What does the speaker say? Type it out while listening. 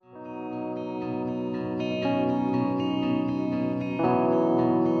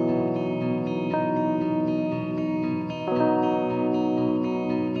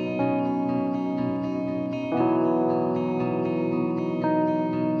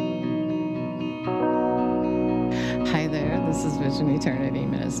This is Vision Eternity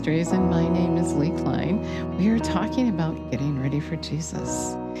Ministries, and my name is Lee Klein. We are talking about getting ready for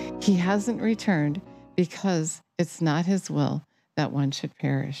Jesus. He hasn't returned because it's not his will that one should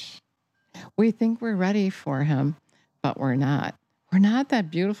perish. We think we're ready for him, but we're not. We're not that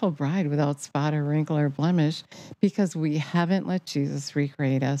beautiful bride without spot or wrinkle or blemish because we haven't let Jesus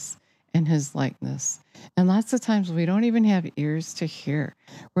recreate us in his likeness. And lots of times we don't even have ears to hear.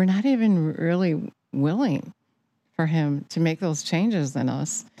 We're not even really willing for him to make those changes in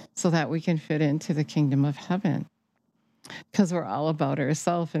us so that we can fit into the kingdom of heaven. Because we're all about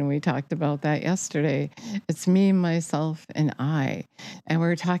ourselves, and we talked about that yesterday. It's me, myself, and I. And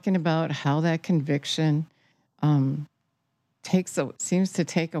we're talking about how that conviction um, seems to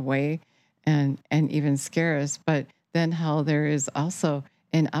take away and even scare us, but then how there is also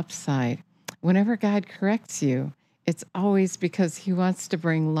an upside. Whenever God corrects you, it's always because he wants to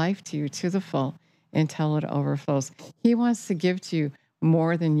bring life to you to the full until it overflows. He wants to give to you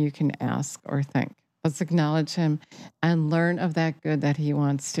more than you can ask or think. Let's acknowledge him and learn of that good that he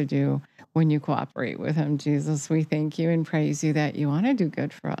wants to do when you cooperate with him. Jesus, we thank you and praise you that you want to do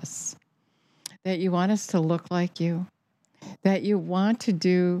good for us, that you want us to look like you, that you want to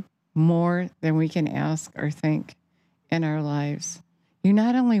do more than we can ask or think in our lives. You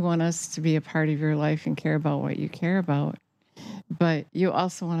not only want us to be a part of your life and care about what you care about, but you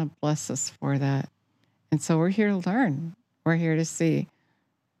also want to bless us for that. And so we're here to learn. We're here to see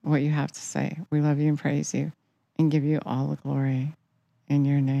what you have to say. We love you and praise you and give you all the glory in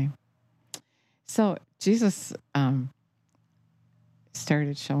your name. So Jesus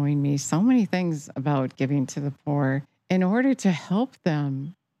started showing me so many things about giving to the poor in order to help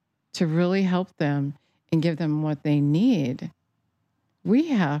them, to really help them and give them what they need. We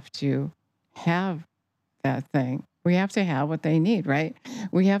have to have that thing. We have to have what they need, right?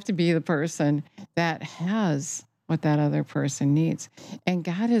 We have to be the person that has what that other person needs. And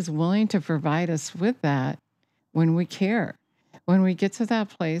God is willing to provide us with that when we care, when we get to that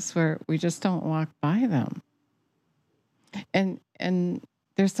place where we just don't walk by them. And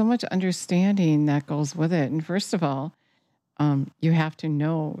there's so much understanding that goes with it. And first of all, you have to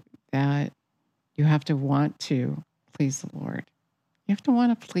know that you have to want to please the Lord. You have to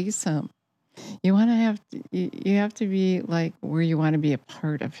want to please him. You want to have you have to be like where you want to be a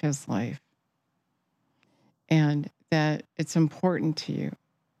part of his life, and that it's important to you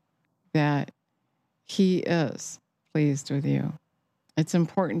that he is pleased with you. It's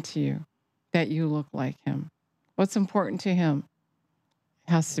important to you that you look like him. What's important to him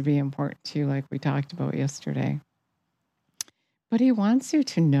has to be important to you, like we talked about yesterday. But he wants you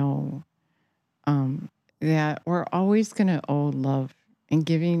to know that we're always going to owe love, and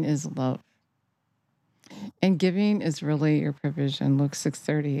giving is love. And giving is really your provision. Luke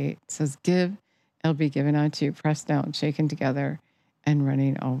 6:38 says, "Give, it'll be given unto you, pressed down, shaken together, and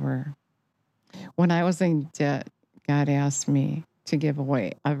running over." When I was in debt, God asked me to give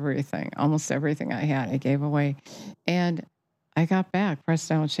away everything, almost everything I had. I gave away, and I got back, pressed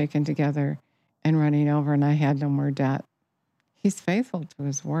down, shaken together, and running over, and I had no more debt. He's faithful to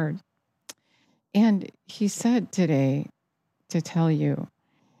his word. And he said today to tell you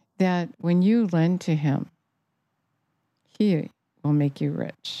that when you lend to him, he will make you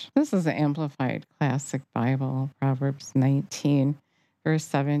rich. This is the Amplified Classic Bible, Proverbs 19, verse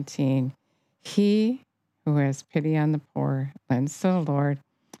 17. He who has pity on the poor lends to the Lord,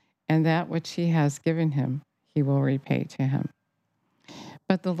 and that which he has given him, he will repay to him.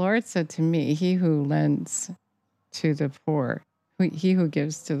 But the Lord said to me, he who lends to the poor, he who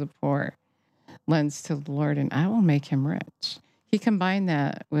gives to the poor, lends to the Lord, and I will make him rich. He combined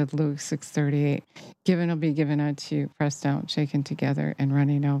that with Luke 6:38. Given will be given unto you, pressed down, shaken together, and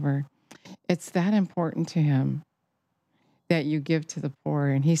running over. It's that important to him that you give to the poor.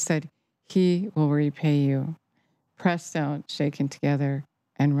 And he said, he will repay you, pressed down, shaken together,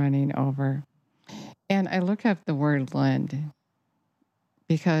 and running over. And I look up the word lend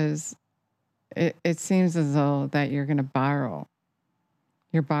because it seems as though that you're going to borrow.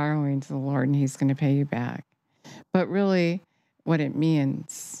 You're borrowing to the Lord and he's going to pay you back. But really, what it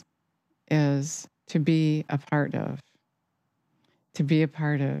means is to be a part of. To be a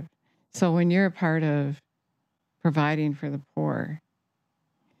part of. So when you're a part of providing for the poor,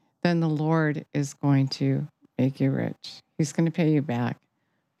 then the Lord is going to make you rich. He's going to pay you back.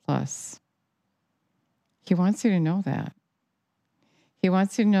 Plus, he wants you to know that. He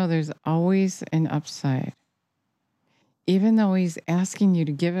wants you to know there's always an upside. Even though he's asking you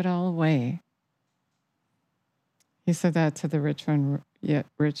to give it all away. He said that to the rich young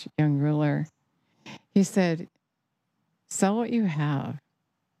ruler. He said, sell what you have,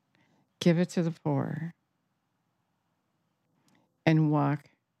 give it to the poor, and walk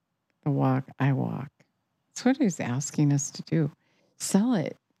the walk I walk. That's what he's asking us to do. Sell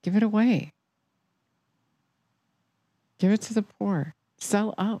it, give it away, give it to the poor,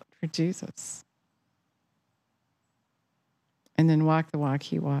 sell out for Jesus, and then walk the walk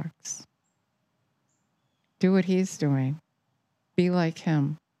he walks. Do what he's doing. Be like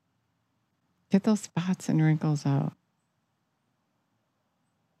him. Get those spots and wrinkles out.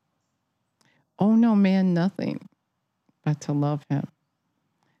 Owe no man nothing but to love him.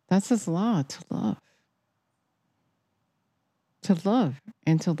 That's his law, to love. To love,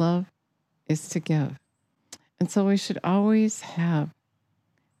 and to love is to give. And so we should always have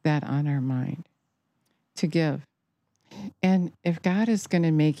that on our mind, to give. And if God is going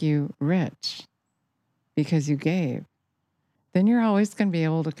to make you rich because you gave, then you're always going to be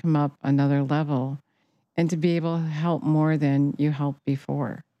able to come up another level and to be able to help more than you helped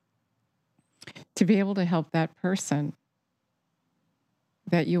before. To be able to help that person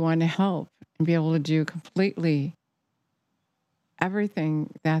that you want to help and be able to do completely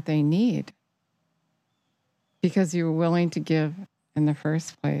everything that they need because you were willing to give in the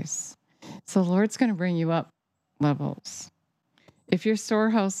first place. So the Lord's going to bring you up levels. If your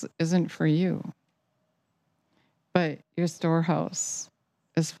storehouse isn't for you, but your storehouse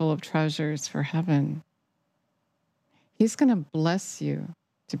is full of treasures for heaven, he's going to bless you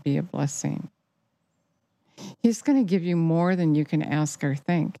to be a blessing. He's going to give you more than you can ask or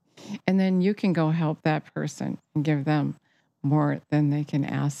think. And then you can go help that person and give them more than they can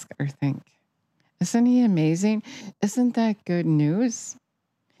ask or think. Isn't he amazing? Isn't that good news?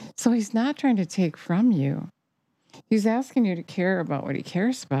 So he's not trying to take from you. He's asking you to care about what he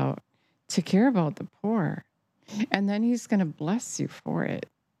cares about, to care about the poor. And then he's going to bless you for it.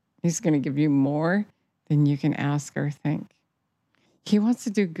 He's going to give you more than you can ask or think. He wants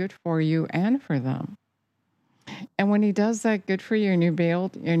to do good for you and for them. And when he does that good for you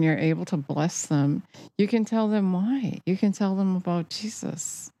and you're able to bless them, you can tell them why. You can tell them about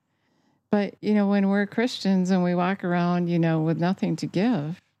Jesus. But, when we're Christians and we walk around, with nothing to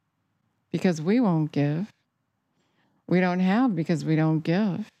give because we won't give, we don't have because we don't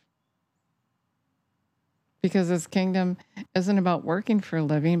give. Because this kingdom isn't about working for a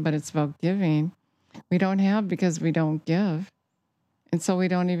living, but it's about giving. We don't have because we don't give. And so we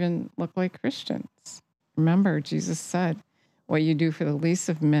don't even look like Christians. Remember, Jesus said, what you do for the least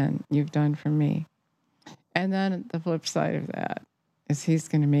of men, you've done for me. And then the flip side of that is he's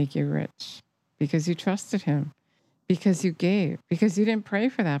going to make you rich because you trusted him, because you gave, because you didn't pray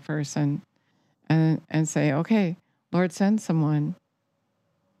for that person and say, okay, Lord, send someone.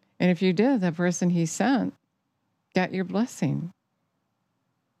 And if you did, the person he sent got your blessing.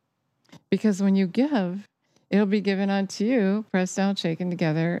 Because when you give, it'll be given unto you, pressed down, shaken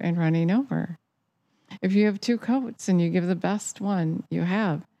together, and running over. If you have 2 coats and you give the best one you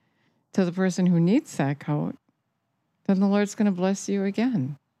have to the person who needs that coat, then the Lord's going to bless you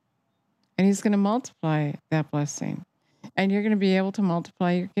again. And he's going to multiply that blessing. And you're going to be able to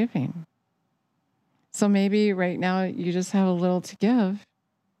multiply your giving. So maybe right now you just have a little to give.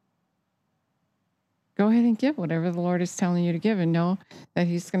 Go ahead and give whatever the Lord is telling you to give and know that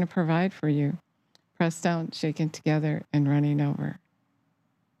he's going to provide for you. Pressed down, shaken together, and running over.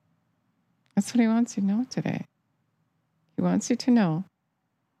 That's what he wants you to know today. He wants you to know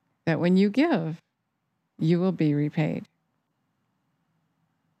that when you give, you will be repaid.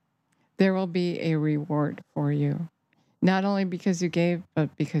 There will be a reward for you, not only because you gave,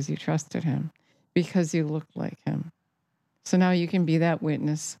 but because you trusted him, because you looked like him. So now you can be that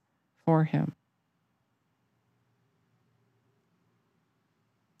witness for him.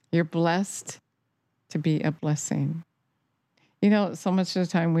 You're blessed to be a blessing. So much of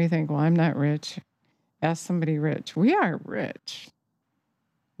the time we think, well, I'm not rich. Ask somebody rich. We are rich.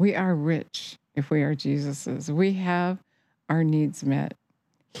 We are rich if we are Jesus's. We have our needs met.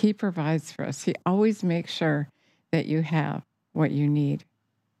 He provides for us. He always makes sure that you have what you need.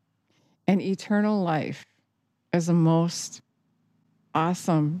 And eternal life is the most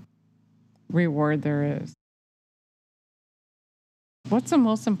awesome reward there is. What's the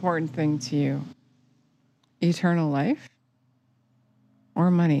most important thing to you? Eternal life or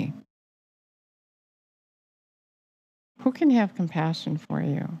money? Who can have compassion for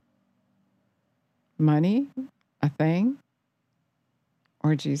you? Money, a thing,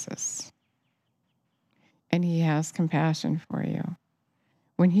 or Jesus? And he has compassion for you.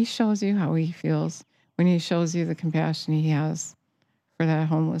 When he shows you how he feels, when he shows you the compassion he has for that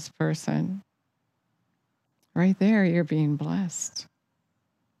homeless person, right there, you're being blessed.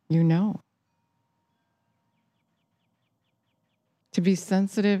 To be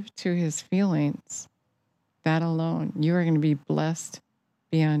sensitive to his feelings that alone, you are going to be blessed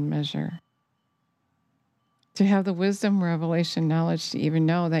beyond measure. To have the wisdom, revelation, knowledge to even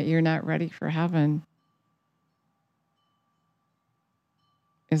know that you're not ready for heaven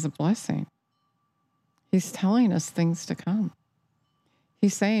is a blessing. He's telling us things to come.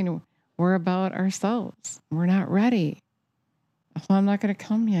 He's saying we're about ourselves. We're not ready. Well, I'm not going to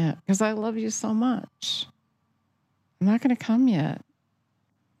come yet because I love you so much. I'm not going to come yet.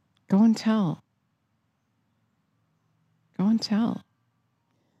 Go and tell. Go and tell.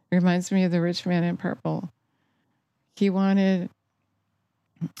 It reminds me of the rich man in purple. He wanted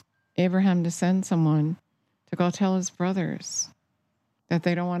Abraham to send someone to go tell his brothers that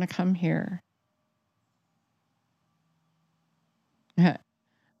they don't want to come here. I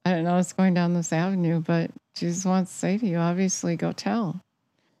don't know what's going down this avenue, but Jesus wants to say to you, obviously, go tell.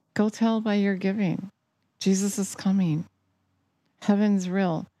 Go tell by your giving. Jesus is coming. Heaven's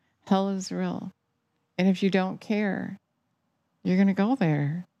real. Hell is real. And if you don't care, you're going to go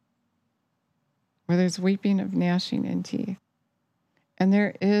there where there's weeping of gnashing in teeth. And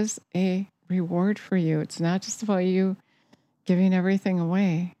there is a reward for you. It's not just about you giving everything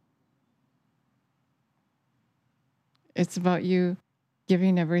away. It's about you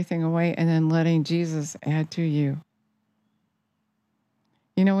giving everything away and then letting Jesus add to you.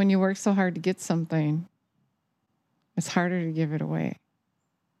 You know, when you work so hard to get something, it's harder to give it away.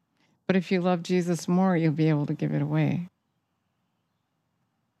 But if you love Jesus more, you'll be able to give it away.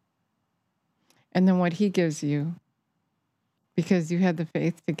 And then what he gives you, because you had the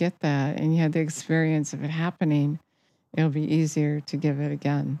faith to get that and you had the experience of it happening, it'll be easier to give it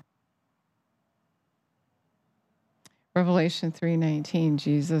again. Revelation 3:19,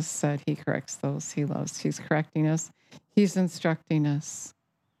 Jesus said he corrects those he loves. He's correcting us. He's instructing us.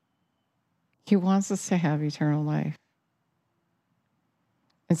 He wants us to have eternal life.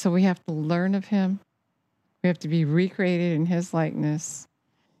 And so we have to learn of him. We have to be recreated in his likeness,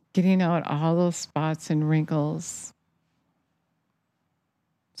 getting out all those spots and wrinkles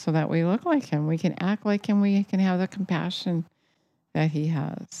so that we look like him. We can act like him. We can have the compassion that he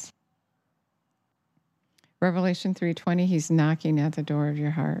has. Revelation 3:20, he's knocking at the door of your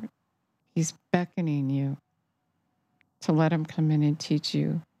heart. He's beckoning you to let him come in and teach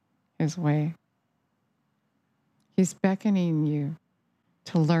you his way. He's beckoning you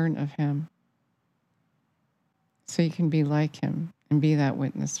to learn of him so you can be like him and be that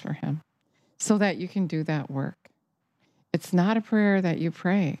witness for him so that you can do that work. It's not a prayer that you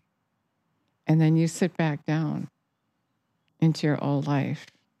pray and then you sit back down into your old life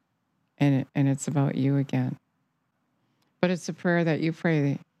and it's about you again. But it's a prayer that you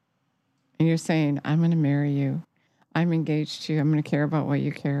pray and you're saying, I'm going to marry you. I'm engaged to you. I'm going to care about what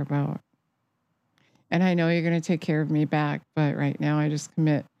you care about. And I know you're going to take care of me back, but right now I just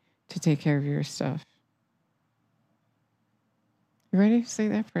commit to take care of your stuff. You ready to say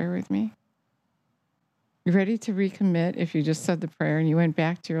that prayer with me? You ready to recommit if you just said the prayer and you went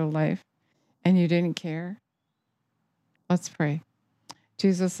back to your life and you didn't care? Let's pray.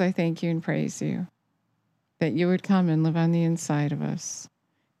 Jesus, I thank you and praise you that you would come and live on the inside of us.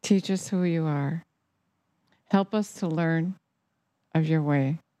 Teach us who you are. Help us to learn of your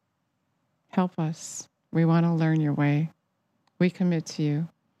way. Help us. We want to learn your way. We commit to you.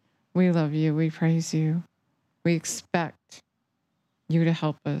 We love you. We praise you. We expect you to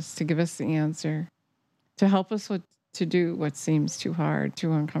help us, to give us the answer, to help us to do what seems too hard,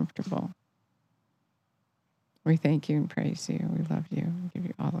 too uncomfortable. We thank you and praise you. We love you and give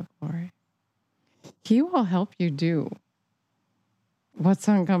you all the glory. He will help you do what's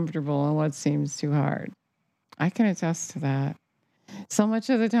uncomfortable and what seems too hard. I can attest to that. So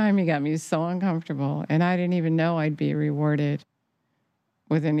much of the time he got me so uncomfortable and I didn't even know I'd be rewarded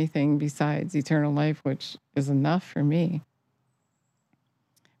with anything besides eternal life, which is enough for me.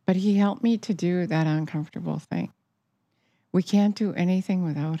 But he helped me to do that uncomfortable thing. We can't do anything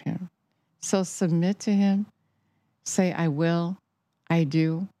without him. So submit to him, say, I will, I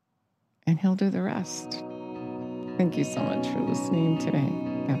do, and he'll do the rest. Thank you so much for listening today.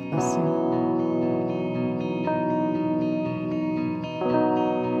 God bless you.